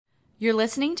You're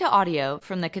listening to audio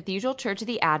from the Cathedral Church of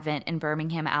the Advent in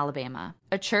Birmingham, Alabama,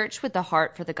 a church with the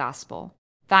heart for the gospel.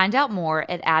 Find out more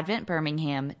at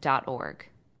adventbirmingham.org.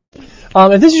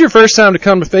 If this is your first time to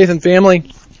come to Faith and Family,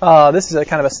 this is a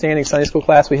kind of a standing Sunday school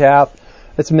class we have.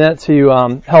 It's meant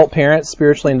to help parents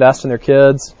spiritually invest in their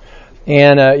kids.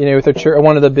 And, with our church,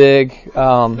 one of the big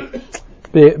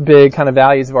kind of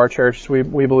values of our church,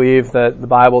 we believe that the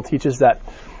Bible teaches that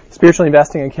spiritually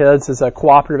investing in kids is a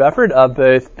cooperative effort of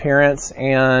both parents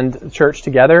and the church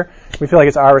together. We feel like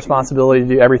it's our responsibility to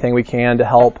do everything we can to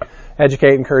help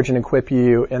educate, encourage, and equip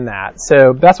you in that.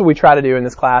 So that's what we try to do in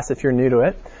this class if you're new to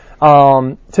it.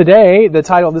 Today, the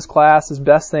title of this class is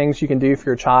Best Things You Can Do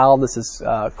for Your Child. This is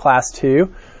Class 2.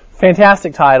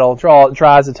 Fantastic title.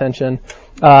 Drives attendance,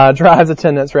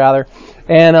 rather.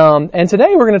 And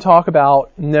today we're going to talk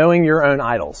about knowing your own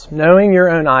idols. Knowing your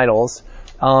own idols.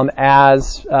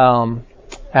 Which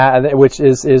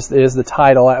is the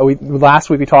title. Last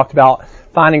week we talked about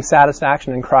finding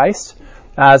satisfaction in Christ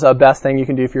as a best thing you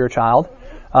can do for your child.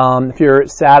 If you're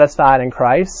satisfied in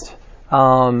Christ,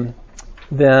 then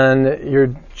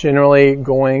you're generally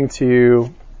going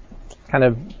to kind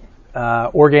of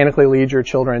organically lead your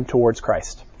children towards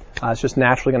Christ. It's just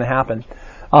naturally going to happen.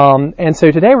 And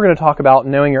so today we're going to talk about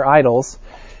knowing your idols.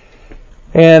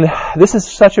 And this is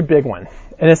such a big one.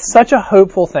 And it's such a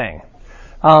hopeful thing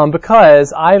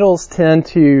because idols tend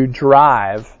to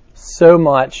drive so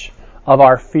much of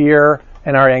our fear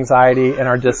and our anxiety and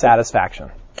our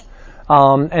dissatisfaction.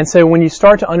 And so when you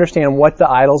start to understand what the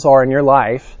idols are in your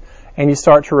life and you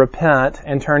start to repent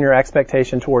and turn your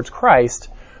expectation towards Christ,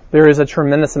 there is a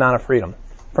tremendous amount of freedom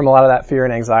from a lot of that fear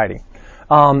and anxiety.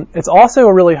 It's also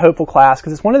a really hopeful class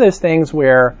because it's one of those things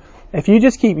where if you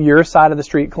just keep your side of the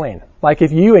street clean, like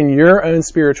if you in your own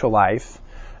spiritual life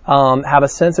have a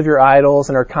sense of your idols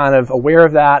and are kind of aware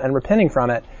of that and repenting from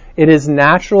it, it is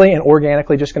naturally and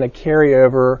organically just going to carry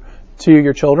over to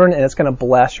your children and it's going to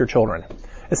bless your children.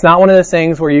 It's not one of those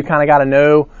things where you kind of got to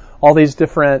know all these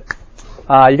different,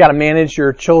 you got to manage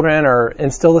your children or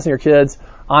instill this in your kids.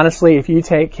 Honestly, if you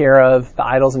take care of the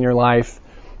idols in your life,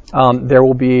 there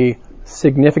will be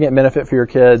significant benefit for your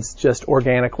kids just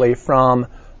organically from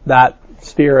that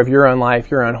sphere of your own life,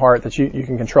 your own heart that you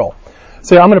can control.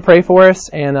 So I'm going to pray for us,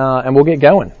 and we'll get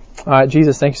going. All right,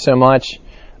 Jesus, thank you so much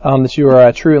that you are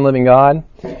a true and living God,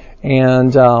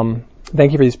 and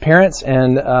thank you for these parents,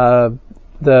 and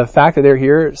the fact that they're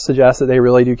here suggests that they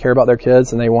really do care about their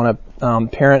kids, and they want to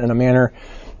parent in a manner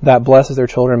that blesses their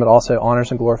children, but also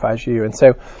honors and glorifies you. And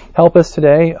so help us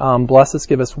today, bless us,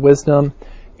 give us wisdom,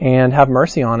 and have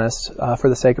mercy on us for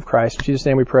the sake of Christ. In Jesus'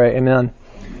 name we pray, amen.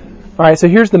 All right, so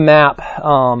here's the map.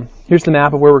 Here's the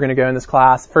map of where we're going to go in this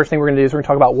class. First thing we're going to do is we're going to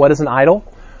talk about what is an idol.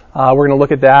 We're going to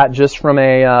look at that just from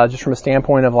a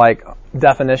standpoint of like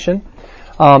definition.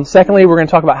 Secondly, we're going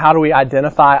to talk about how do we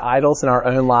identify idols in our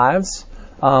own lives.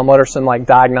 What are some like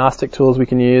diagnostic tools we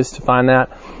can use to find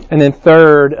that? And then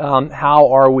third,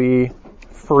 how are we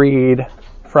freed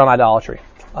from idolatry?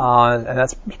 And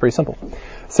that's pretty simple.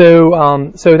 So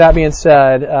with that being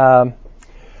said,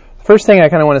 first thing I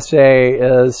kind of want to say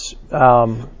is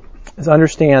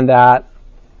understand that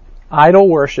idol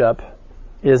worship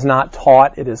is not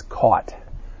taught, it is caught.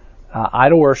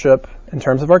 Idol worship, in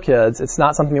terms of our kids, it's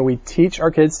not something that we teach our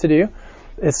kids to do.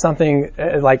 It's something,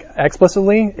 like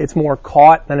explicitly, it's more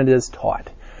caught than it is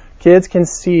taught. Kids can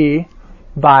see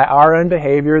by our own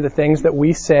behavior, the things that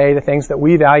we say, the things that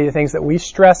we value, the things that we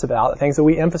stress about, the things that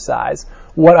we emphasize,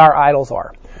 what our idols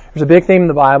are. There's a big theme in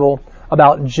the Bible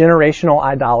about generational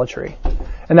idolatry.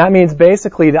 And that means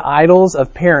basically the idols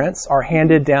of parents are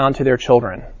handed down to their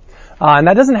children. And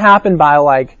that doesn't happen by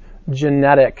like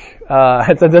genetic,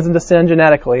 it doesn't descend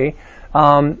genetically.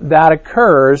 That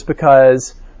occurs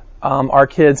because our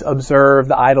kids observe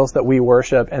the idols that we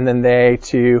worship and then they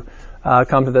too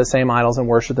come to those same idols and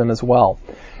worship them as well.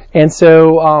 And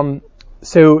so,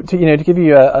 to give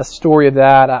you a story of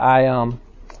that, I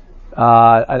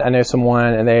know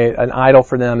someone, and an idol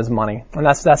for them is money, and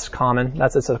that's common.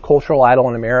 It's a cultural idol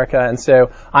in America, and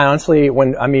so I honestly,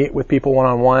 when I meet with people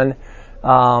one-on-one,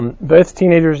 both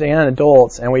teenagers and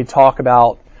adults, and we talk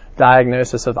about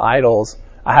diagnosis of idols,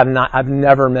 I've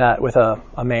never met with a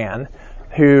man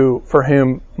for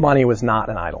whom money was not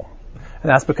an idol, and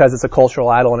that's because it's a cultural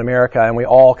idol in America, and we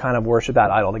all kind of worship that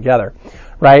idol together.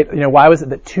 Right? Why was it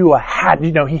that Tua had,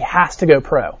 he has to go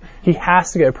pro. He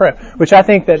has to go pro, which I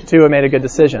think that Tua made a good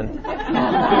decision.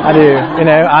 I do.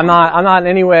 I'm not in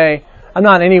any way,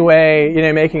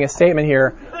 making a statement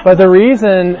here, but the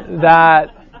reason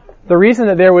that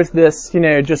there was this,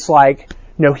 just like,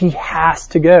 he has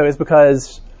to go is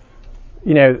because of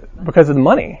the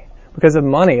money. because of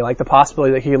money, like the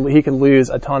possibility that he could lose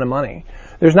a ton of money.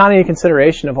 There's not any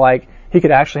consideration of like he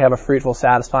could actually have a fruitful,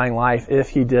 satisfying life if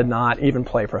he did not even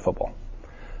play pro football.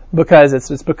 Because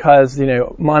it's because,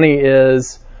 money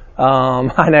is,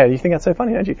 I know, you think that's so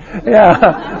funny, don't you?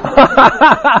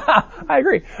 Yeah. I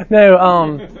agree.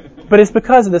 No, but it's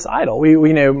because of this idol.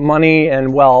 We know money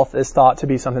and wealth is thought to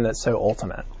be something that's so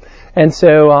ultimate. And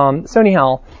so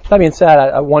anyhow, that being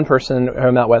said, one person who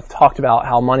I met with talked about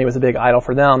how money was a big idol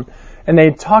for them. And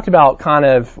they talked about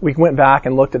we went back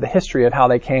and looked at the history of how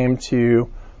they came to,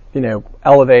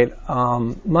 elevate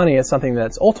money as something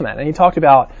that's ultimate. And he talked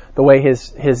about the way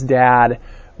his dad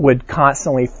would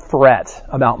constantly fret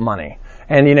about money.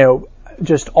 And,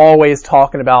 just always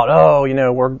talking about,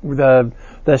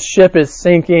 the ship is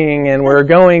sinking and we're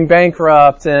going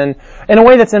bankrupt, and in a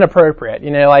way that's inappropriate.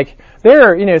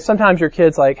 Sometimes your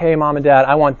kid's like, hey, mom and dad,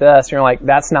 I want this. And you're like,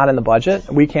 that's not in the budget.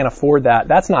 We can't afford that.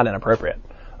 That's not inappropriate.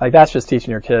 Like, that's just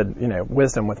teaching your kid,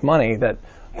 wisdom with money, that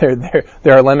there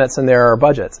are limits and there are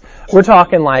budgets. We're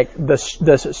talking like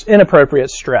the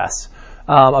inappropriate stress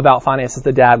about finances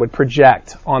the dad would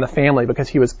project on the family because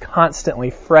he was constantly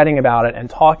fretting about it and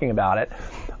talking about it.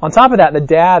 On top of that, the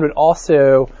dad would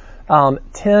also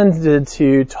tended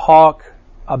to talk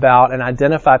about and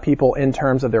identify people in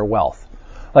terms of their wealth.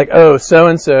 Like, oh,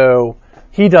 so-and-so,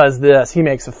 he does this, he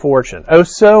makes a fortune. Oh,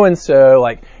 so-and-so,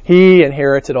 like, he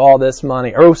inherited all this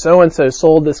money. Oh, so-and-so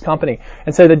sold this company.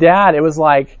 And so the dad, it was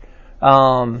like,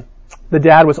 the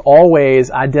dad was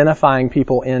always identifying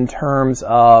people in terms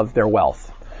of their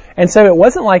wealth. And so it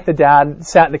wasn't like the dad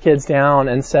sat the kids down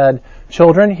and said,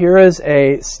 children, here is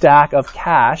a stack of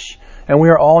cash, and we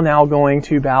are all now going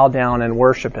to bow down and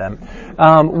worship him.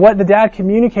 What the dad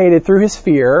communicated through his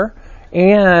fear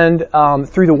and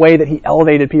through the way that he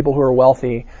elevated people who are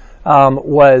wealthy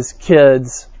was,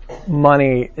 kids,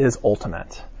 money is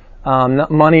ultimate.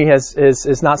 Money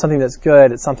is not something that's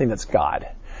good, it's something that's God.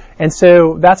 And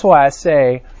so that's why I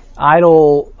say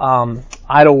idol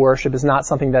worship is not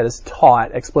something that is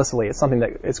taught explicitly. It's something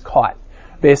that is caught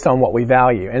based on what we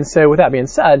value. And so with that being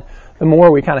said, the more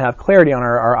we kind of have clarity on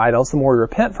our idols, the more we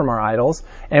repent from our idols,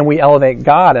 and we elevate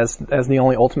God as the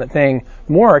only ultimate thing,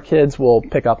 the more our kids will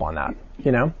pick up on that,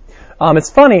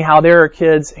 It's funny how there are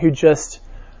kids who just,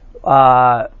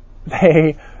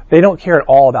 they don't care at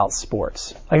all about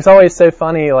sports. Like, it's always so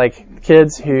funny, like,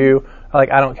 kids who are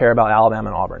like, I don't care about Alabama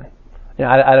and Auburn.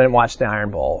 I didn't watch the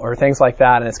Iron Bowl or things like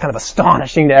that, and it's kind of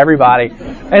astonishing to everybody.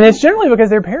 And it's generally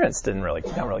because their parents don't really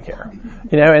care,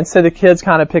 And so the kids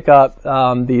kind of pick up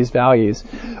these values.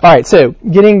 All right, so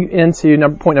getting into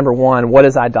point number one, what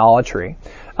is idolatry?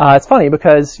 It's funny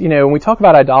because when we talk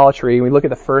about idolatry, we look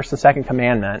at the first and second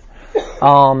commandment.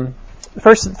 The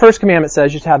first commandment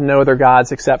says you should have no other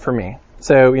gods except for me.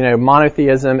 So,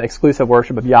 monotheism, exclusive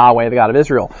worship of Yahweh, the God of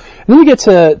Israel. And then we get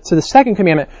to the second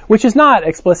commandment, which is not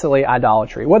explicitly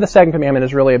idolatry. What the second commandment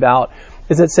is really about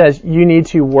is it says you need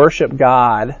to worship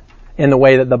God in the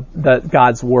way that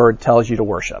God's word tells you to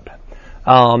worship.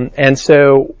 But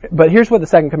here's what the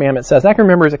second commandment says. I can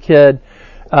remember as a kid,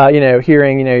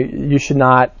 hearing, you should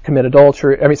not commit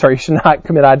you should not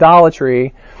commit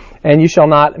idolatry. And you shall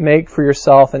not make for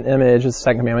yourself an image, is the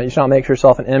second commandment. You shall not make for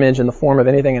yourself an image in the form of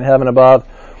anything in heaven above,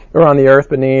 or on the earth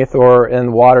beneath, or in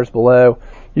the waters below.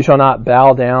 You shall not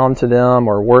bow down to them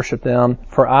or worship them.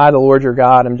 For I, the Lord your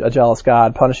God, am a jealous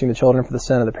God, punishing the children for the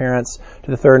sin of the parents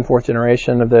to the third and fourth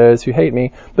generation of those who hate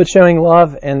me, but showing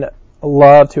love to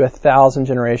 1,000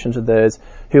 generations of those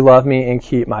who love me and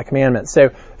keep my commandments. So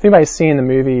if anybody's seen the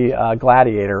movie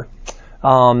Gladiator,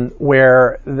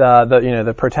 where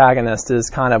the protagonist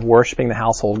is kind of worshiping the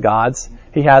household gods.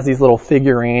 He has these little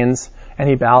figurines, and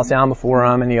he bows down before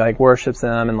them, and he worships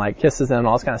them, and kisses them, and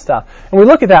all this kind of stuff. And we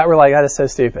look at that, we're like, that is so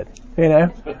stupid.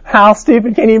 How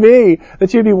stupid can you be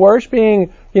that you'd be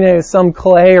worshiping, some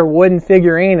clay or wooden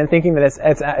figurine and thinking that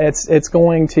it's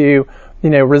going to,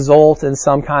 result in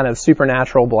some kind of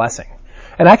supernatural blessing.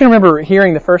 And I can remember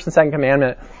hearing the first and second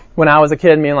commandment when I was a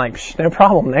kid, and being like, no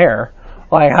problem there.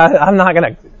 Like, I'm not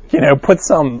going to, put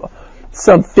some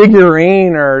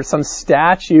figurine or some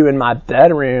statue in my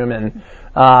bedroom and,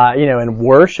 and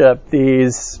worship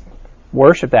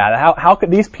that. How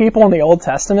could these people in the Old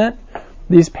Testament,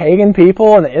 these pagan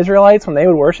people and the Israelites, when they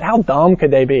would worship, how dumb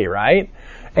could they be, right?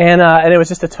 And it was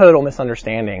just a total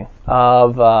misunderstanding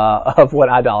of what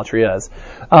idolatry is.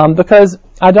 Because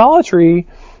idolatry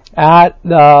at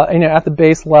the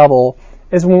base level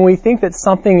is when we think that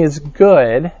something is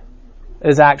good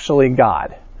is actually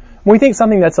God. When we think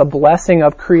something that's a blessing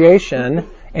of creation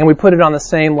and we put it on the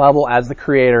same level as the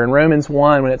Creator. In Romans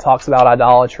 1, when it talks about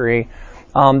idolatry,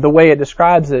 the way it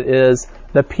describes it is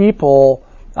the people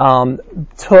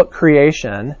took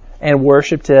creation and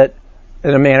worshipped it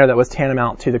in a manner that was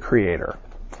tantamount to the Creator.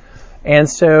 And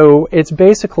so it's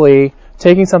basically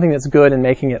taking something that's good and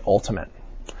making it ultimate.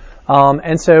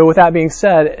 And so with that being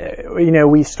said,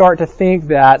 we start to think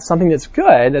that something that's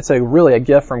good, that's really a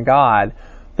gift from God,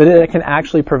 that it can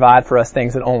actually provide for us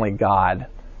things that only God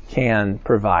can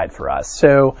provide for us.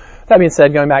 So that being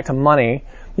said, going back to money,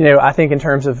 I think in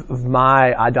terms of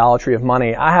my idolatry of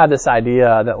money, I have this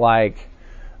idea that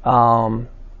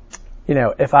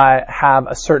if I have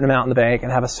a certain amount in the bank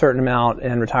and have a certain amount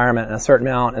in retirement and a certain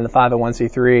amount in the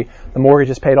 501c3, the mortgage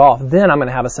is paid off, then I'm going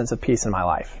to have a sense of peace in my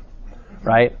life,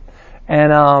 right?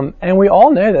 And we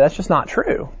all know that that's just not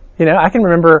true. I can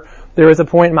remember there was a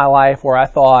point in my life where I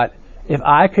thought, if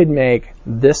I could make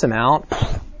this amount,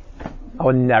 I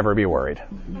would never be worried.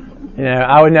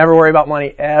 I would never worry about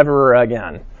money ever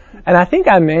again. And I think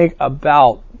I make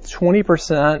about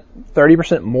 20%,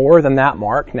 30% more than that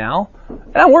mark now.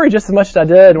 And I worry just as much as I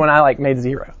did when I made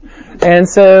zero. And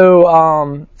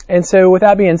so with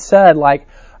that being said,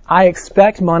 I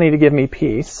expect money to give me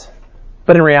peace,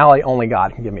 but in reality, only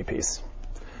God can give me peace.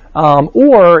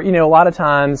 Or a lot of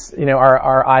times,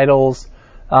 our idols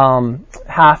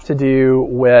have to do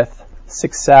with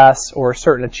success or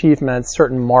certain achievements,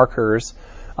 certain markers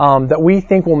that we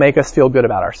think will make us feel good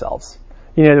about ourselves.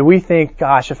 That we think,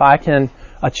 gosh, if I can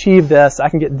achieve this, I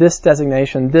can get this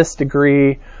designation, this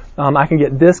degree, I can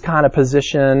get this kind of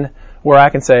position where I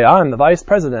can say, I'm the vice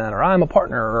president or I'm a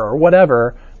partner or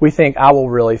whatever, we think I will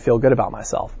really feel good about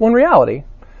myself. Well, in reality,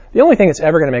 the only thing that's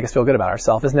ever going to make us feel good about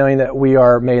ourselves is knowing that we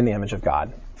are made in the image of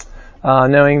God.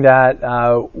 Knowing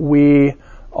that we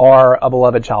are a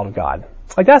beloved child of God.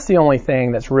 That's the only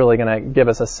thing that's really going to give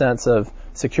us a sense of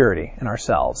security in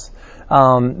ourselves.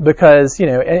 Because,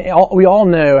 we all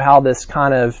know how this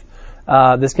kind of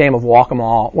this game of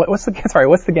Whack-A-Mole. What's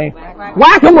the game?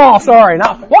 Whack-A-Mole. Sorry,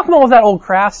 not Whack-A-Mole was that old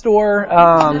craft store.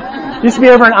 Used to be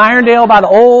over in Irondale by the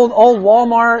old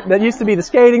Walmart that used to be the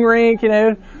skating rink.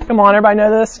 Come on, everybody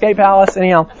know this Skate Palace.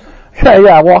 Anyhow,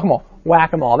 yeah,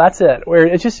 Whack-A-Mole. That's it. Where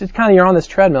it's kind of you're on this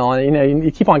treadmill and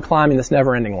you keep on climbing this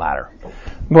never-ending ladder.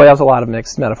 Boy, that was a lot of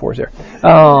mixed metaphors there.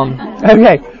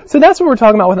 Okay, so that's what we're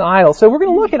talking about with an idol. So we're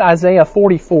going to look at Isaiah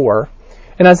 44,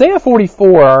 and Isaiah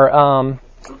 44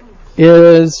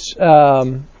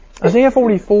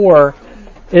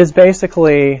 is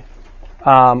basically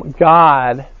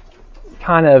God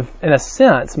kind of, in a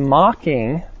sense,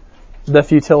 mocking the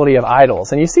futility of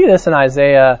idols. And you see this in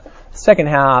Isaiah, second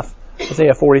half,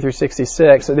 Isaiah 40 through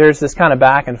 66. So there's this kind of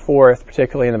back and forth,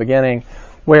 particularly in the beginning,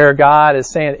 where God is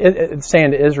saying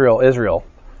to Israel, Israel,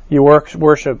 you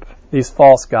worship these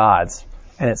false gods,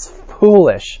 and it's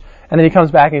foolish. And then he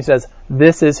comes back and he says,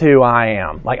 this is who I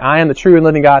am. I am the true and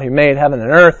living God who made heaven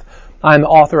and earth. I am the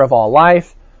author of all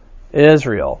life.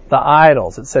 Israel, the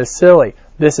idols, it's so silly.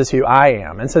 This is who I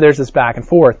am. And so there's this back and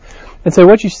forth. And so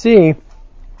what you see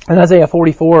in Isaiah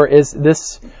 44 is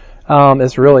this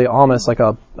is really almost like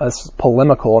a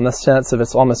polemical in the sense of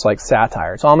it's almost like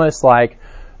satire. It's almost like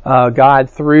God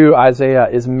through Isaiah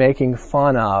is making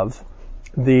fun of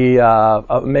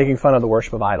the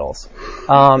worship of idols,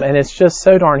 and it's just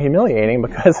so darn humiliating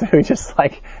because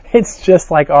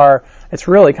it's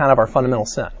really kind of our fundamental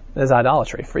sin is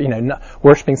idolatry for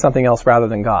worshiping something else rather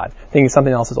than God, thinking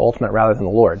something else is ultimate rather than the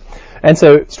Lord. And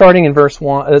so starting in verse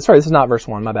 1, this is not verse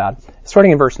 1, my bad.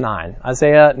 Starting in verse 9,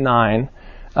 Isaiah 9,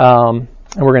 and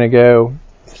we're going to go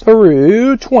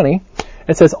through 20.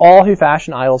 It says, all who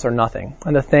fashion idols are nothing,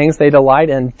 and the things they delight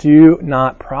in do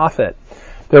not profit.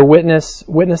 Their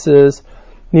witnesses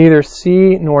neither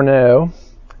see nor know,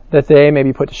 that they may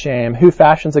be put to shame. Who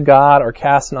fashions a god or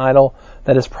casts an idol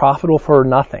that is profitable for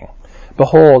nothing?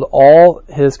 Behold, all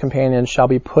his companions shall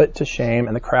be put to shame,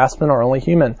 and the craftsmen are only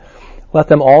human. Let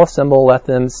them all assemble, let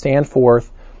them stand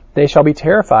forth. They shall be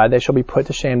terrified, they shall be put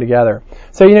to shame together.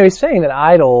 So, he's saying that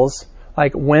idols,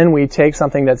 when we take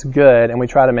something that's good and we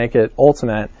try to make it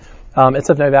ultimate, it's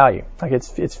of no value.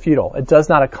 It's futile. It does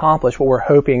not accomplish what we're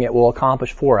hoping it will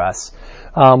accomplish for us,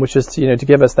 which is to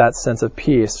give us that sense of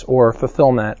peace or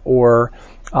fulfillment or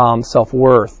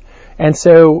self-worth. And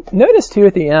so notice too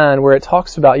at the end where it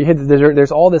talks about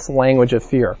there's all this language of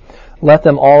fear. Let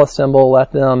them all assemble.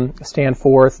 Let them stand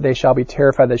forth. They shall be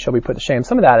terrified. They shall be put to shame.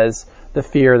 Some of that is the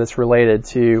fear that's related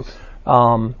to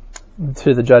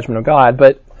the judgment of God.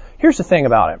 But here's the thing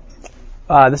about it.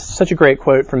 This is such a great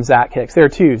quote from Zach Hicks. There are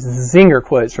two zinger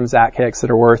quotes from Zach Hicks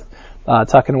that are worth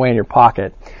tucking away in your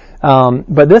pocket.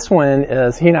 But this one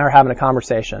is, he and I are having a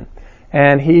conversation.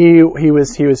 And he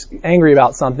was angry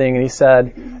about something, and he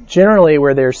said, generally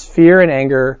where there's fear and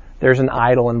anger, there's an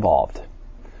idol involved.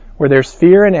 Where there's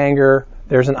fear and anger,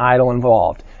 there's an idol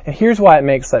involved. And here's why it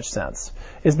makes such sense.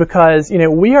 Is because,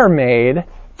 we are made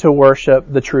to worship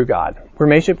the true God. We're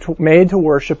made to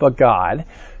worship a God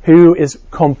who is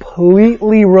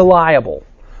completely reliable,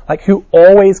 like who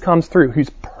always comes through, who's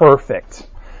perfect,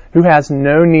 who has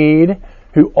no need,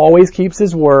 who always keeps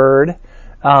his word,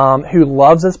 who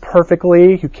loves us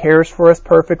perfectly, who cares for us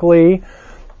perfectly.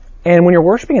 And when you're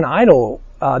worshiping an idol,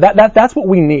 that's what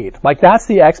we need. Like that's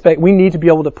we need to be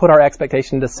able to put our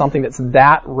expectation to something that's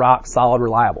that rock solid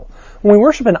reliable. When we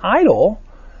worship an idol,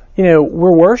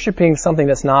 we're worshiping something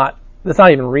that's not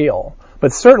even real,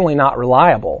 but certainly not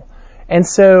reliable. And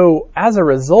so as a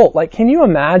result, can you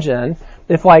imagine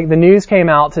if the news came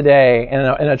out today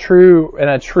in a true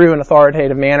and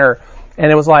authoritative manner,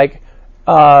 and it was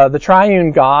the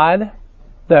triune God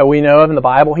that we know of in the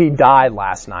Bible, he died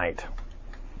last night.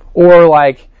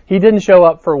 Or he didn't show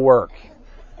up for work.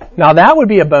 Now that would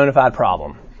be a bona fide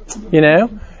problem.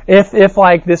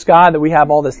 If this God that we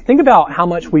have all this, think about how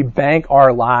much we bank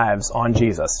our lives on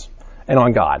Jesus and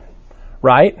on God,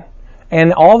 right?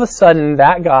 And all of a sudden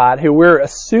that God who we're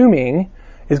assuming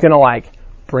is going to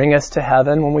bring us to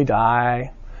heaven when we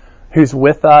die, who's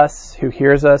with us, who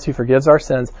hears us, who forgives our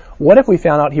sins, what if we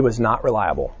found out he was not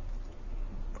reliable?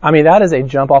 I mean, that is a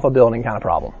jump off a building kind of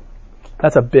problem.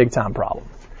 That's a big time problem.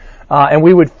 And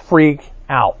we would freak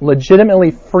out,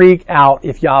 legitimately freak out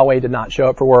if Yahweh did not show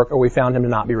up for work or we found him to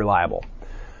not be reliable.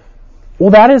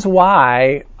 Well, that is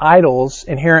why idols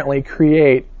inherently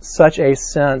create such a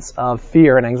sense of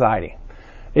fear and anxiety.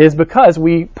 It is because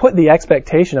we put the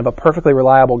expectation of a perfectly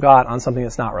reliable God on something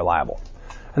that's not reliable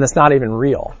and that's not even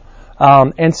real.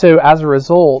 And so as a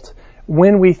result,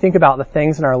 when we think about the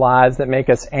things in our lives that make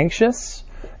us anxious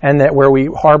and that where we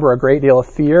harbor a great deal of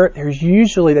fear,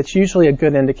 that's usually a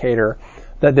good indicator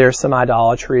that there's some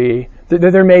idolatry, that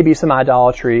there may be some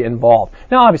idolatry involved.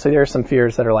 Now, obviously, there are some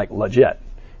fears that are legit,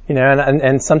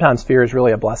 and sometimes fear is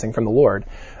really a blessing from the Lord.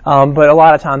 But a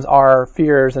lot of times our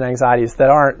fears and anxieties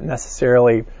that aren't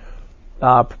necessarily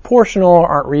proportional,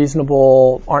 aren't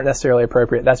reasonable, aren't necessarily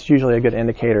appropriate, that's usually a good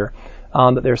indicator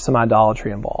that there's some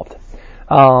idolatry involved.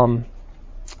 And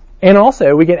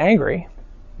also, we get angry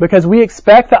because we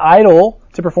expect the idol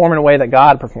to perform in a way that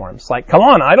God performs. Come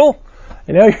on, idol!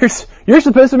 You're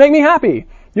supposed to make me happy.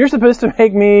 You're supposed to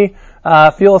make me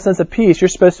feel a sense of peace. You're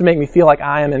supposed to make me feel like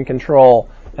I am in control,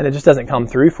 and it just doesn't come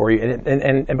through for you.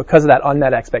 And because of that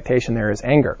unmet expectation, there is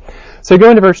anger. So go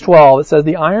into verse 12. It says,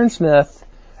 the ironsmith,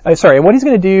 what he's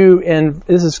going to do, and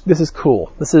this is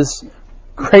cool. This is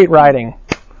great writing.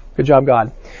 Good job,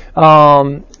 God.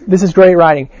 This is great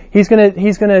writing. He's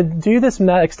gonna do this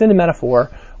extended metaphor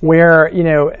where,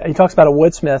 he talks about a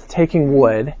woodsmith taking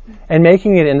wood and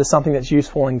making it into something that's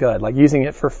useful and good, like using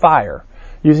it for fire,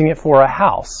 using it for a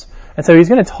house. And so he's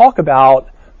going to talk about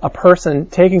a person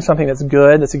taking something that's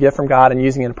good, that's a gift from God, and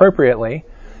using it appropriately,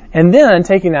 and then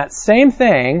taking that same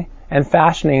thing and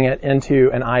fashioning it into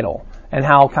an idol, and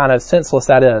how kind of senseless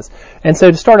that is. And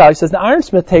so to start out, he says, the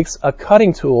ironsmith takes a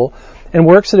cutting tool and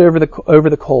works it over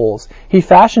the coals. He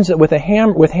fashions it with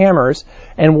hammers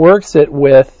and works it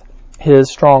with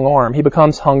his strong arm. He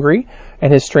becomes hungry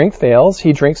and his strength fails.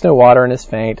 He drinks no water and is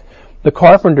faint. The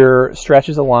carpenter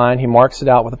stretches a line. He marks it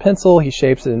out with a pencil. He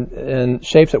shapes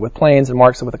it with planes and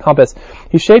marks it with a compass.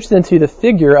 He shapes it into the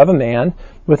figure of a man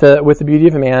with the beauty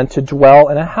of a man to dwell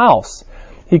in a house.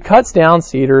 He cuts down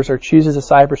cedars or chooses a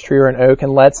cypress tree or an oak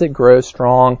and lets it grow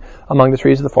strong among the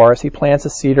trees of the forest. He plants a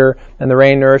cedar and the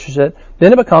rain nourishes it.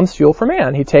 Then it becomes fuel for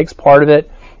man. He takes part of it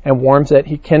and warms it.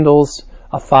 He kindles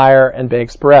a fire and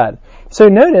bakes bread. So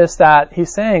notice that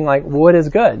he's saying wood is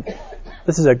good.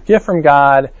 This is a gift from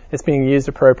God. It's being used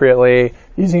appropriately,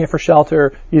 using it for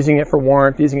shelter, using it for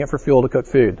warmth, using it for fuel to cook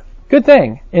food. Good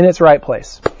thing in its right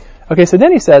place. Okay, so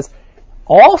then he says,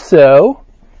 also,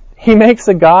 he makes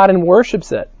a god and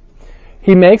worships it.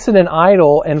 He makes it an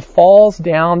idol and falls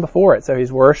down before it. So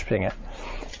he's worshiping it.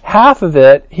 Half of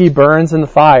it he burns in the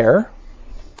fire.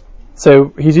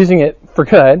 So he's using it for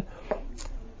good.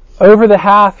 Over the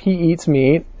half he eats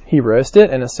meat. He roasts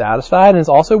it and is satisfied and is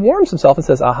also warms himself and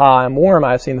says, aha, I'm warm,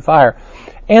 I have seen the fire.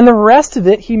 And the rest of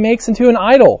it he makes into an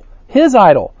idol, his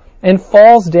idol, and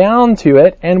falls down to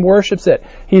it and worships it.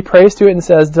 He prays to it and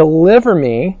says, deliver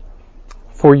me,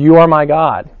 for you are my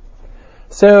God.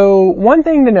 So one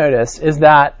thing to notice is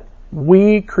that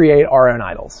we create our own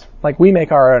idols. We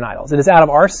make our own idols. It is out of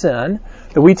our sin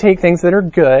that we take things that are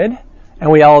good and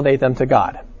we elevate them to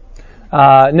God.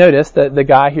 Notice that the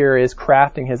guy here is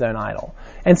crafting his own idol.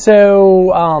 And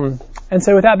so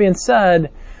with that being said,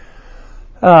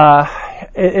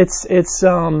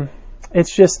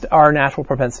 it's just our natural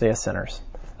propensity as sinners.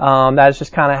 That is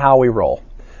just kind of how we roll.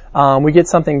 we get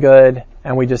something good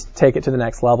and we just take it to the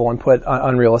next level and put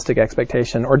unrealistic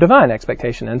expectation or divine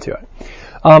expectation into it.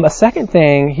 A second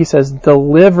thing, he says,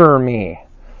 deliver me.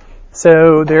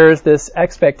 So there's this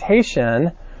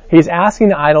expectation. He's asking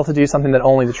the idol to do something that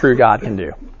only the true God can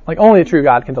do. Like only the true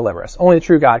God can deliver us. Only the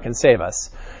true God can save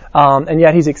us. And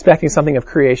yet he's expecting something of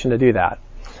creation to do that.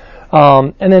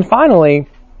 And then finally,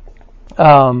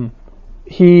 we'll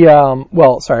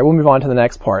move on to the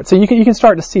next part. So you can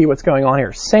start to see what's going on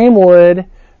here. Same wood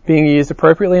being used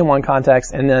appropriately in one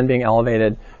context and then being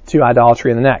elevated to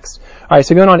idolatry in the next. All right,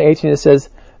 so going on to 18, it says,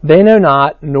 they know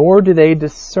not, nor do they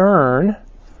discern,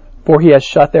 for he has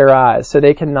shut their eyes, so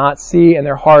they cannot see, and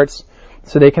their hearts,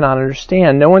 so they cannot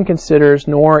understand. No one considers,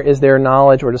 nor is there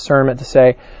knowledge or discernment to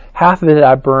say, half of it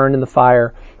I burned in the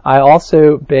fire. I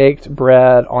also baked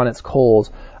bread on its coals.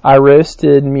 I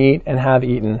roasted meat and have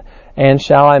eaten. And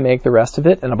shall I make the rest of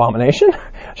it an abomination?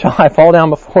 Shall I fall down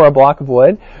before a block of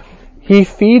wood? He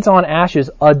feeds on ashes.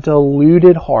 A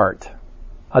deluded heart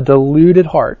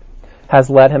has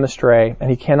led him astray, and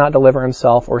he cannot deliver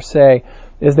himself or say,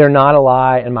 is there not a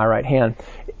lie in my right hand?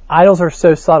 Idols are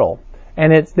so subtle,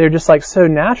 and they're just like so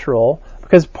natural,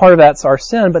 because part of that's our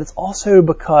sin, but it's also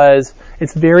because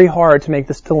it's very hard to make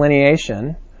this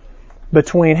delineation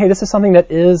between, hey, this is something that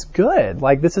is good,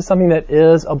 like this is something that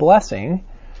is a blessing,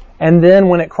 and then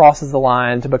when it crosses the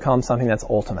line to become something that's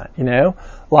ultimate,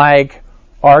 like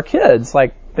our kids,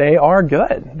 like they are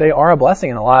good, they are a blessing,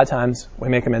 and a lot of times we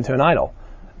make them into an idol.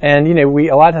 And a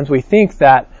lot of times we think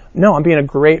that, no, I'm being a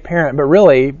great parent, but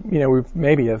really, we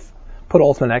maybe have put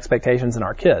ultimate expectations in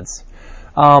our kids.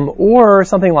 Or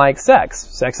something like sex.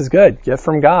 Sex is good, gift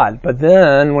from God. But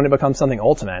then when it becomes something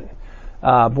ultimate,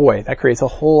 that creates a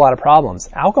whole lot of problems.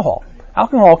 Alcohol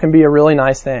can be a really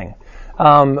nice thing.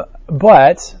 Or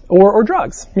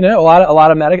drugs. A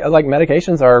lot of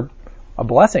medications are a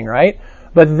blessing, right?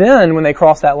 But then when they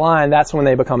cross that line, that's when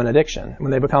they become an addiction,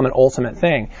 when they become an ultimate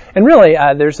thing. And really,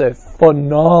 there's a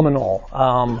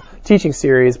phenomenal teaching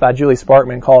series by Julie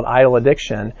Sparkman called Idol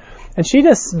Addiction. And she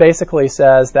just basically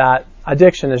says that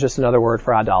addiction is just another word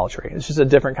for idolatry. It's just a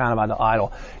different kind of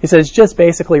idol. He says just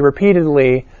basically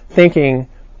repeatedly thinking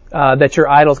that your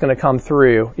idol's going to come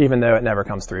through even though it never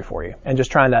comes through for you. And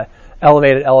just trying to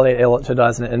elevate it till it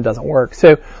doesn't, and it doesn't work.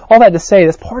 So all that to say,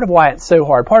 that's part of why it's so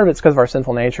hard. Part of it's because of our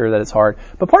sinful nature that it's hard.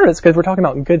 But part of it's because we're talking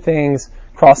about good things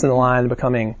crossing the line and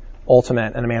becoming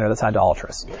ultimate in a manner that's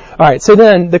idolatrous. All right, so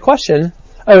then the question,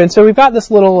 and so we've got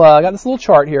this little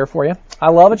chart here for you.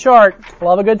 I love a chart.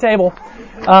 Love a good table.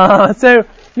 So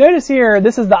notice here,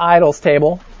 this is the idols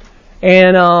table.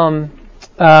 And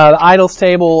the idols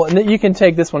table, and you can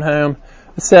take this one home.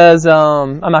 It says,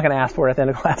 I'm not going to ask for it at the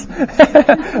end of class.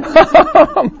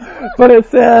 But it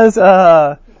says,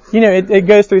 it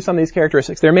goes through some of these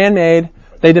characteristics. They're man-made.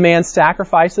 They demand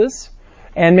sacrifices.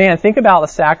 And man, think about the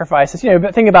sacrifices.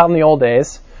 Think about in the old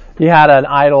days. You had an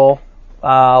idol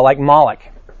like Moloch.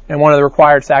 And one of the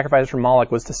required sacrifices for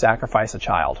Moloch was to sacrifice a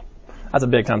child. That's a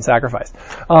big time sacrifice.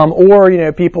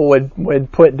 Or people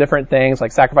would put different things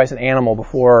like sacrifice an animal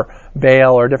before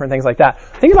Baal or different things like that.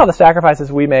 Think about the sacrifices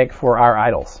we make for our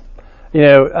idols.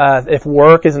 If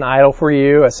work is an idol for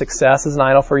you, a success is an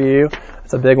idol for you.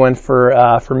 It's a big one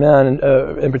for men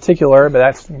in particular, but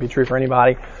that can be true for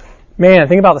anybody. Man,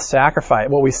 think about the sacrifice,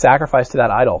 what we sacrifice to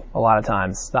that idol a lot of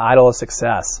times. The idol of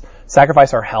success.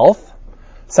 Sacrifice our health.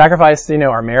 Sacrifice,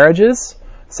 our marriages.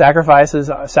 Sacrifice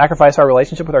our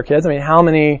relationship with our kids. I mean, how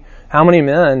many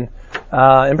men,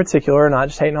 in particular, not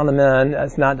just hating on the men,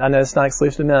 I know it's not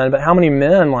exclusive to men, but how many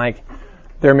men,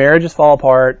 their marriages fall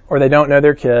apart, or they don't know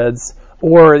their kids,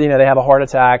 or, they have a heart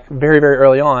attack very, very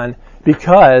early on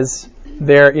because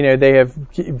they have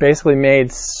basically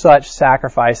made such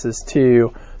sacrifices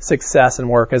to success and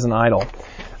work as an idol.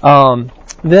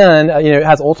 Then, it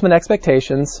has ultimate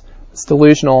expectations. It's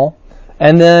delusional.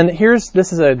 And then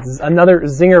this is another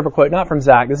zinger of a quote, not from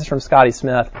Zach, this is from Scotty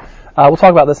Smith. We'll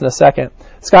talk about this in a second.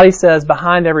 Scotty says,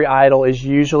 behind every idol is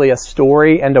usually a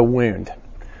story and a wound.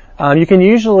 You can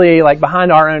usually,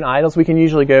 behind our own idols, we can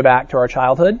usually go back to our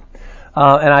childhood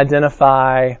and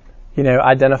identify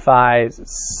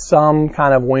some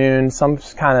kind of wound, some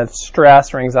kind of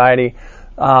stress or anxiety.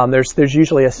 There's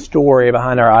usually a story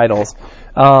behind our idols.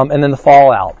 And then the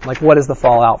fallout, what is the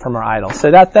fallout from our idols?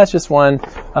 So that's just one,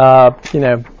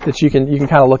 that you can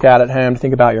kind of look at home to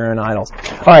think about your own idols.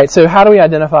 All right, so how do we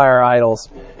identify our idols?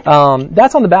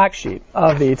 That's on the back sheet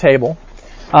of the table.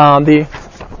 The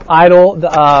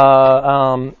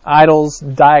idols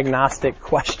diagnostic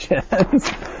questions.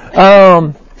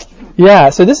 So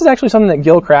this is actually something that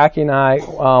Gil Cracky and I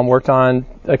worked on.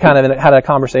 Had a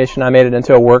conversation. I made it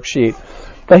into a worksheet.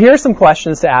 But here are some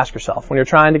questions to ask yourself when you're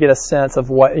trying to get a sense of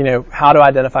how to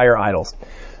identify your idols.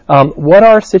 What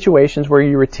are situations where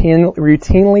you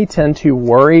routinely tend to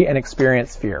worry and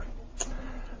experience fear?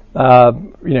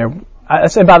 And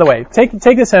by the way, take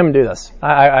this home and do this.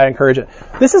 I encourage it.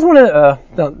 This is one of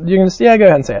go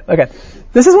ahead and say it. Okay.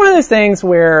 This is one of those things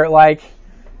where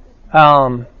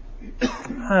man,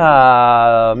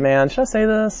 should I say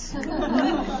this?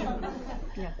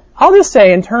 I'll just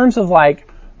say in terms of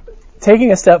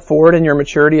taking a step forward in your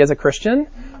maturity as a Christian,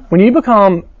 when you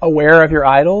become aware of your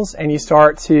idols and you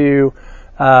start to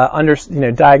diagnose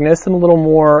them a little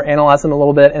more, analyze them a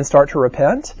little bit, and start to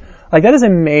repent, that is a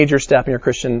major step in your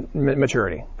Christian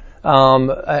maturity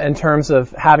in terms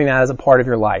of having that as a part of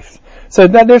your life. So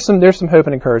there's some hope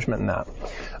and encouragement in that.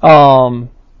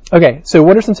 Okay, so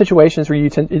what are some situations where you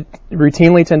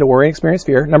routinely tend to worry and experience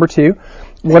fear? Number 2,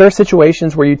 what are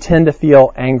situations where you tend to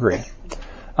feel angry?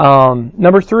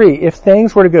 Number 3, if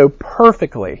things were to go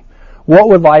perfectly, what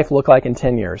would life look like in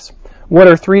 10 years? What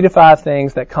are 3 to 5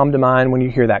 things that come to mind when you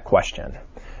hear that question?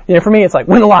 For me, it's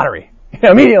win the lottery,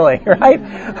 immediately, right?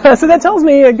 So that tells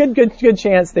me a good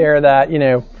chance there that,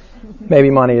 maybe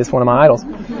money is one of my idols.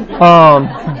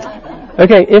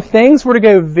 Okay, if things were to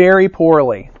go very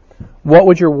poorly, what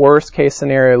would your worst case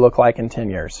scenario look like in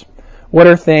 10 years? What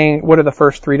are the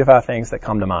first 3 to 5 things that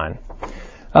come to mind?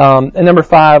 And number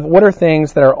 5, what are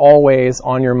things that are always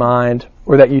on your mind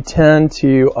or that you tend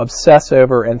to obsess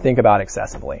over and think about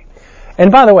excessively?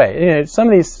 And by the way, some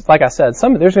of these, like I said,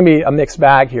 there's going to be a mixed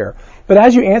bag here. But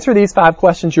as you answer these 5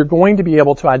 questions, you're going to be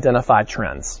able to identify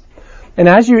trends. And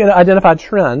as you identify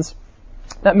trends,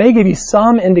 that may give you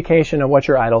some indication of what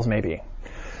your idols may be.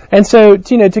 And so,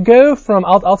 to go from,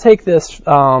 I'll take this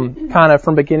kind of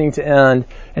from beginning to end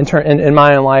in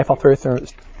my own life. I'll throw some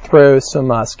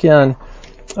skin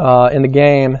in the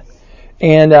game.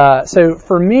 And so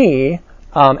for me,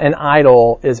 an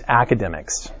idol is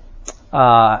academics.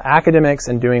 Academics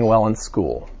and doing well in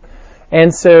school.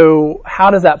 And so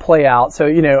how does that play out? So,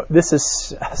 this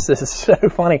is so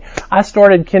funny. I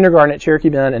started kindergarten at Cherokee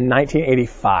Bend in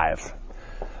 1985.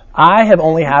 I have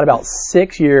only had about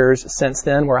 6 years since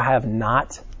then where I have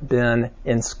not been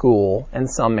in school in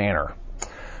some manner.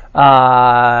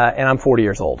 And I'm 40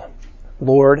 years old.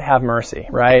 Lord have mercy,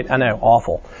 right? I know,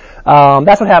 awful.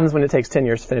 That's what happens when it takes 10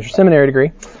 years to finish your seminary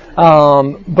degree.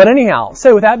 But anyhow,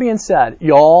 so with that being said,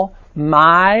 y'all,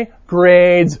 my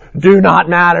grades do not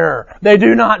matter. They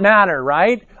do not matter,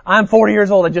 right? I'm 40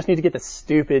 years old. I just need to get the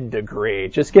stupid degree.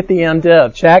 Just get the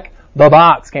MDiv. Check the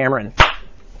box, Cameron.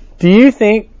 Do you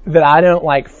think that I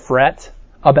don't fret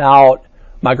about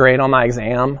my grade on my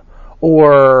exam,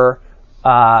 or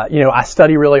I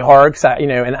study really hard because I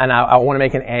want to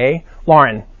make an A?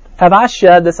 Lauren, have I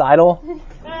shed this idol?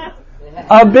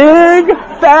 A big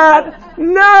fat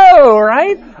no,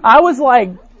 right? I was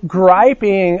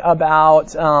griping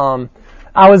about how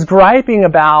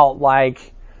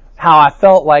I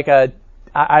felt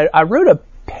I wrote a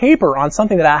paper on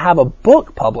something that I have a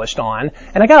book published on,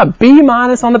 and I got a B-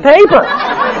 on the paper.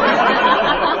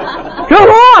 Come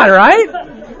on, right?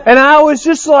 And I was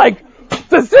just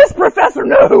does this professor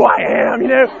know who I am?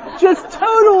 Just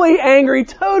totally angry,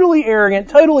 totally arrogant,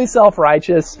 totally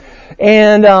self-righteous.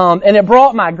 And it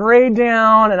brought my grade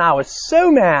down, and I was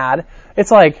so mad.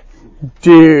 It's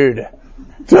dude,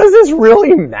 does this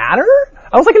really matter?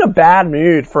 I was in a bad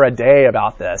mood for a day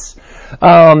about this.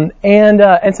 And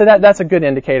so that's a good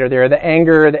indicator there. The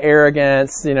anger, the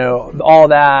arrogance, all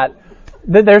that.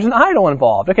 There's an idol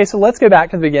involved. Okay, so let's go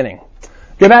back to the beginning.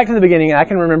 Go back to the beginning. I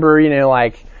can remember,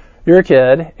 you're a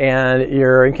kid and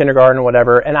you're in kindergarten or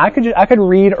whatever, and I could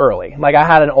read early. I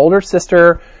had an older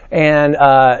sister, and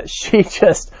she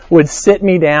just would sit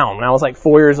me down when I was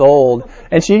 4 years old,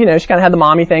 and she kind of had the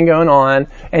mommy thing going on,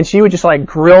 and she would just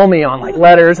grill me on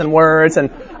letters and words,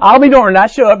 and I'll be darned, I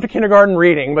show up to kindergarten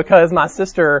reading because my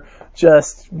sister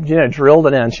just drilled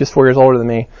it in. She's 4 years older than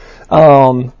me.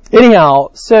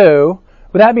 Anyhow, so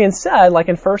with that being said,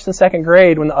 in first and second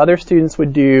grade, when the other students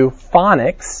would do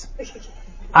phonics,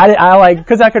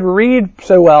 because I could read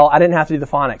so well, I didn't have to do the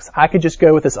phonics. I could just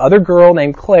go with this other girl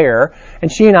named Claire, and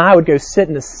she and I would go sit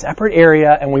in a separate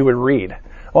area and we would read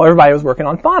while everybody was working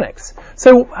on phonics.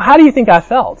 So how do you think I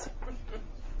felt?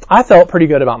 I felt pretty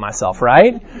good about myself,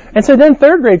 right? And so then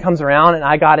third grade comes around and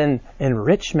I got in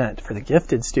enrichment for the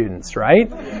gifted students, right?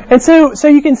 And so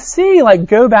you can see,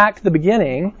 go back to the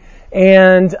beginning,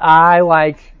 and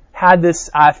I had this,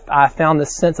 I found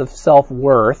this sense of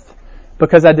self-worth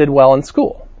because I did well in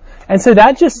school. And so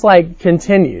that just like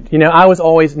continued. I was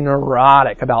always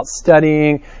neurotic about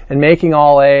studying and making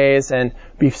all A's and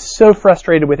be so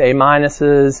frustrated with A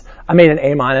minuses. I made an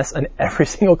A minus in every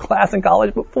single class in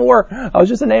college before. I was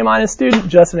just an A minus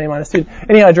student,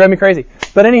 Anyhow, it drove me crazy.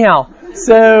 But anyhow,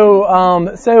 so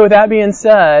with that being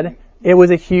said, it was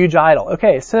a huge idol.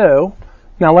 Okay, so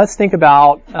now let's think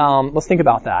about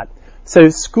that. So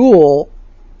school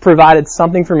provided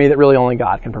something for me that really only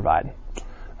God can provide.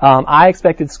 I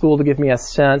expected school to give me a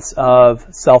sense of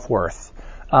self-worth,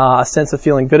 a sense of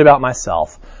feeling good about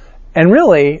myself. And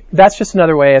really, that's just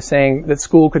another way of saying that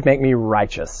school could make me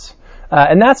righteous.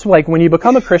 And that's like when you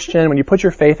become a Christian, when you put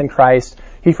your faith in Christ,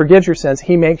 He forgives your sins,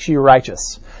 He makes you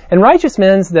righteous. And righteous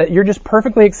means that you're just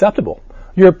perfectly acceptable.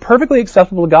 You're perfectly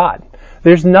acceptable to God.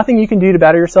 There's nothing you can do to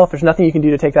better yourself. There's nothing you can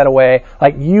do to take that away.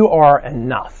 Like, you are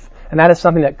enough. And that is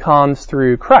something that comes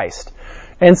through Christ.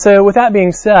 And so with that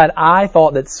being said, I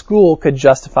thought that school could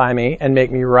justify me and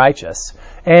make me righteous.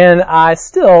 And I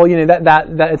still,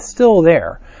 that it's still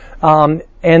there.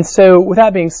 And so with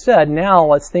that being said, now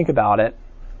let's think about it.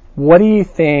 What do you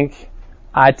think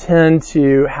I tend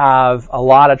to have a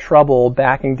lot of trouble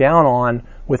backing down on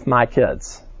with my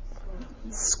kids?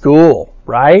 School,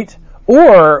 right?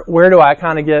 Or where do I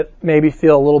kind of maybe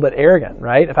feel a little bit arrogant,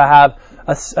 right? If I have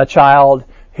a child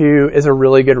who is a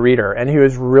really good reader and who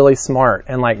is really smart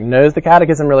and like knows the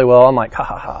catechism really well, I'm like, ha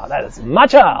ha ha, that is my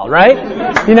child, right?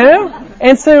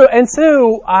 And so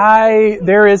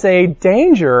there is a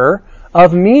danger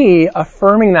of me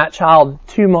affirming that child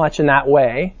too much in that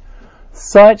way,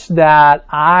 such that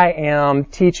I am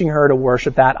teaching her to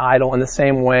worship that idol in the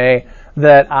same way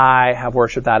that I have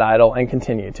worshiped that idol and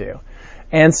continue to.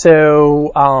 And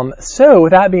so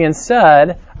with that being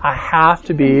said, I have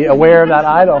to be aware of that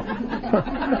idol.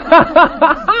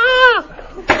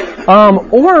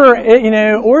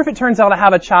 Or if it turns out I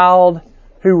have a child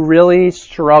who really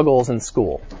struggles in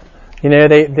school.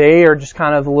 They are just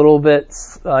kind of a little bit,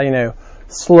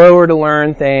 slower to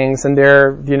learn things, and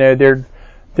they're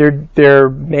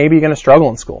maybe going to struggle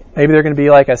in school. Maybe they're going to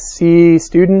be like a C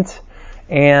student,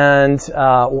 and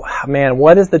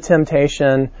what is the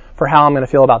temptation for how I'm going to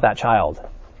feel about that child?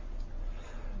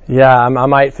 Yeah, I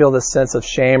might feel this sense of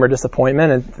shame or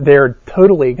disappointment, and they're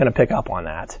totally going to pick up on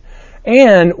that.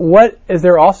 And what is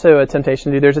there also a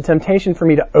temptation to do? There's a temptation for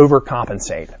me to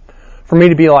overcompensate, for me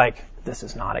to be like, this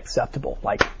is not acceptable.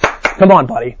 Like, come on,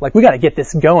 buddy. Like, we got to get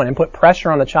this going and put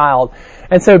pressure on the child.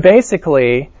 And so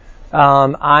basically,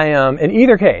 I am, in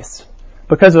either case,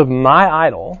 because of my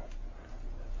idol,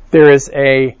 there is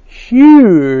a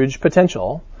huge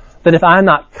potential that if I'm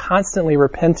not constantly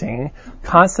repenting,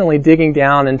 constantly digging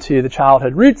down into the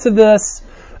childhood roots of this,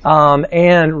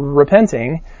 and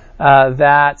repenting,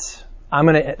 that I'm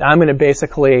gonna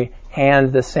basically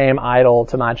hand the same idol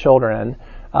to my children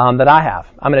that I have.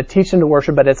 I'm going to teach them to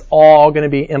worship, but it's all going to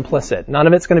be implicit. None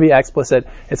of it's going to be explicit.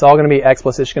 It's all going to be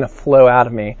explicit. It's going to flow out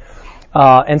of me.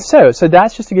 And so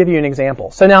that's just to give you an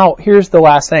example. So now here's the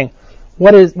last thing.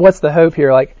 What's the hope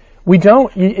here? Like, you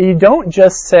don't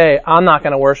just say, I'm not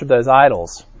going to worship those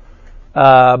idols,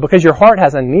 because your heart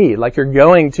has a need. Like, you're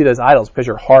going to those idols because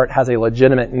your heart has a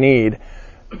legitimate need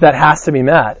that has to be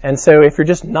met. And so if you're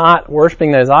just not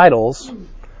worshiping those idols,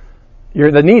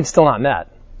 the need's still not met.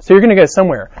 So you're going to go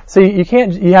somewhere. So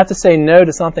you have to say no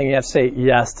to something, you have to say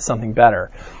yes to something better.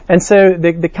 And so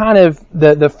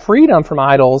the freedom from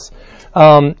idols,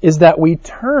 is that we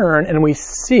turn and we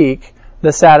seek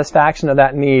the satisfaction of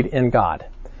that need in God.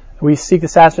 We seek the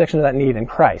satisfaction of that need in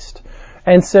Christ.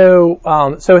 And so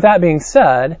with that being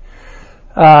said,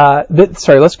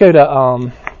 let's go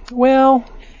to, y'all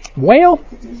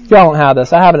don't have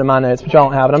this. I have it in my notes, but y'all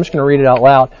don't have it. I'm just going to read it out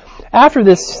loud. After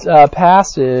this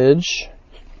passage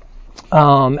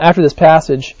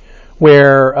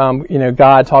where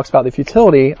God talks about the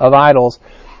futility of idols,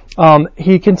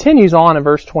 he continues on in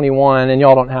verse 21, and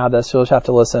y'all don't have this, so you'll just have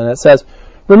to listen. It says,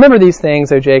 "Remember these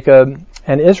things, O Jacob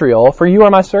and Israel, for you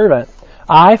are my servant.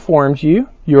 I formed you.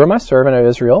 You are my servant, O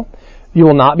Israel. You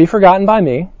will not be forgotten by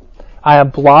me. I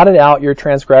have blotted out your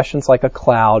transgressions like a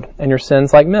cloud, and your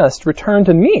sins like mist. Return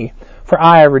to me, for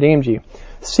I have redeemed you.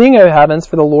 Sing, O heavens,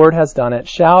 for the Lord has done it.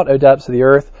 Shout, O depths of the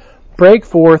earth. Break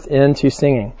forth into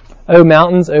singing. O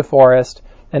mountains, O forest,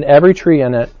 and every tree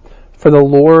in it, for the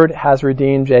Lord has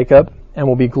redeemed Jacob and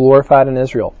will be glorified in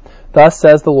Israel. Thus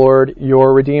says the Lord,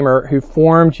 your Redeemer, who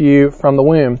formed you from the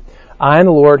womb. I am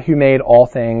the Lord who made all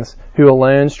things, who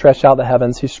alone stretched out the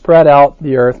heavens, who spread out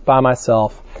the earth by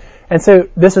myself." And so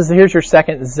here's your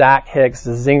second Zach Hicks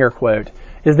zinger quote,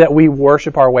 is that we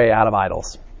worship our way out of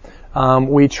idols.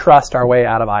 We trust our way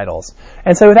out of idols.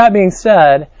 And so with that being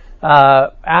said,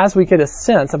 as we get a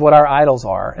sense of what our idols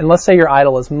are, and let's say your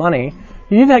idol is money,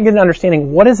 you need to get an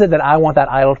understanding, what is it that I want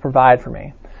that idol to provide for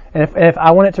me? And if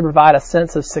I want it to provide a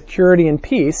sense of security and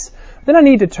peace, then I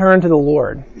need to turn to the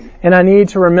Lord. And I need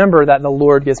to remember that the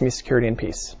Lord gives me security and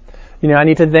peace. I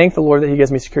need to thank the Lord that He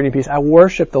gives me security and peace. I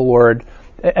worship the Lord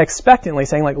expectantly,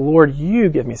 saying, like, Lord, you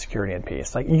give me security and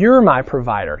peace. Like, you're my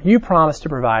provider. You promise to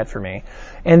provide for me.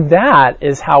 And that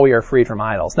is how we are freed from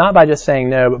idols. Not by just saying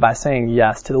no, but by saying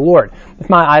yes to the Lord. If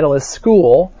my idol is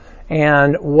school,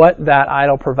 and what that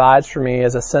idol provides for me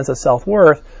is a sense of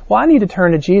self-worth, well, I need to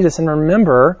turn to Jesus and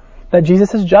remember that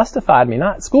Jesus has justified me.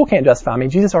 Not school can't justify me.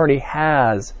 Jesus already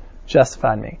has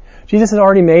justified me. Jesus has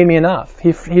already made me enough.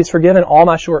 He's forgiven all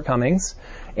my shortcomings,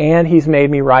 and He's made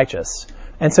me righteous.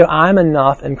 And so I'm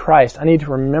enough in Christ. I need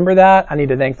to remember that. I need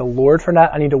to thank the Lord for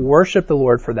that. I need to worship the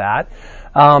Lord for that.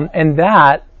 And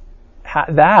that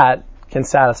can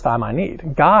satisfy my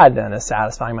need. God then is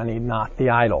satisfying my need, not the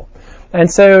idol. And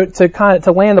so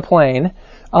to land the plane,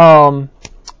 as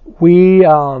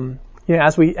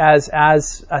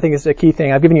I think it's a key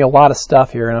thing. I've given you a lot of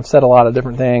stuff here, and I've said a lot of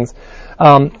different things.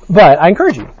 But I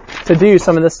encourage you to do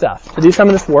some of this stuff, to do some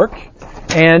of this work,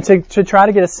 and to try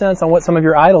to get a sense on what some of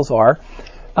your idols are.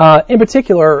 In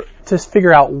particular, to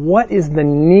figure out what is the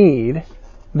need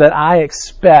that I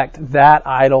expect that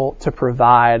idol to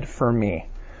provide for me.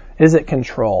 Is it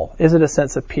control? Is it a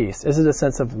sense of peace? Is it a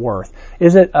sense of worth?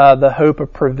 Is it the hope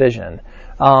of provision?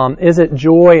 Is it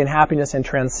joy and happiness and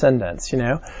transcendence?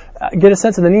 Get a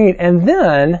sense of the need, and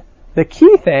then the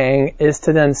key thing is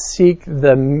to then seek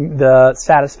the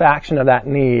satisfaction of that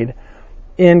need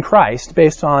in Christ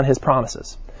based on His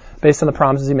promises, based on the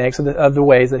promises He makes of the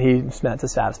ways that He's meant to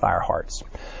satisfy our hearts.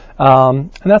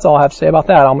 And that's all I have to say about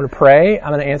that. I'm going to pray. I'm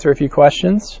going to answer a few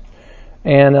questions,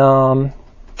 and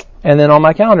then on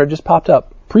my calendar it just popped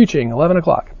up, preaching, 11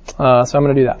 o'clock. So I'm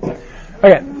going to do that.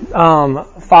 Okay.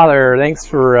 Father,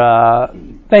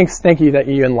 thank you that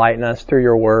you enlighten us through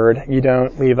your word. You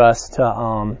don't leave us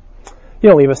to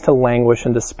languish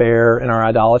and despair in our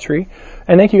idolatry.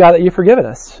 And thank you, God, that you've forgiven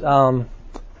us. You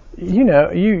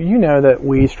know that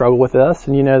we struggle with this,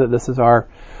 and you know that this is our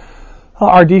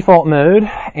default mode,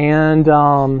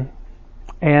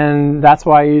 and that's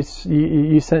why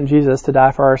you sent Jesus to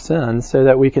die for our sins, so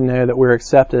that we can know that we're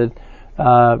accepted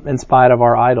in spite of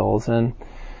our idols. And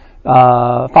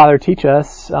Father, teach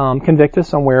us, convict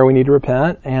us on where we need to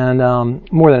repent, and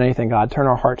more than anything, God, turn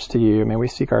our hearts to you. May we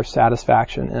seek our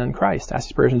satisfaction in Christ. I ask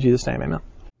these prayers in Jesus' name, amen.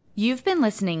 You've been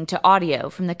listening to audio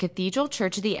from the Cathedral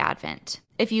Church of the Advent.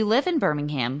 If you live in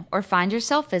Birmingham or find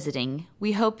yourself visiting,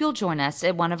 we hope you'll join us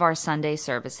at one of our Sunday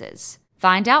services.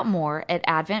 Find out more at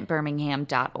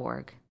adventbirmingham.org.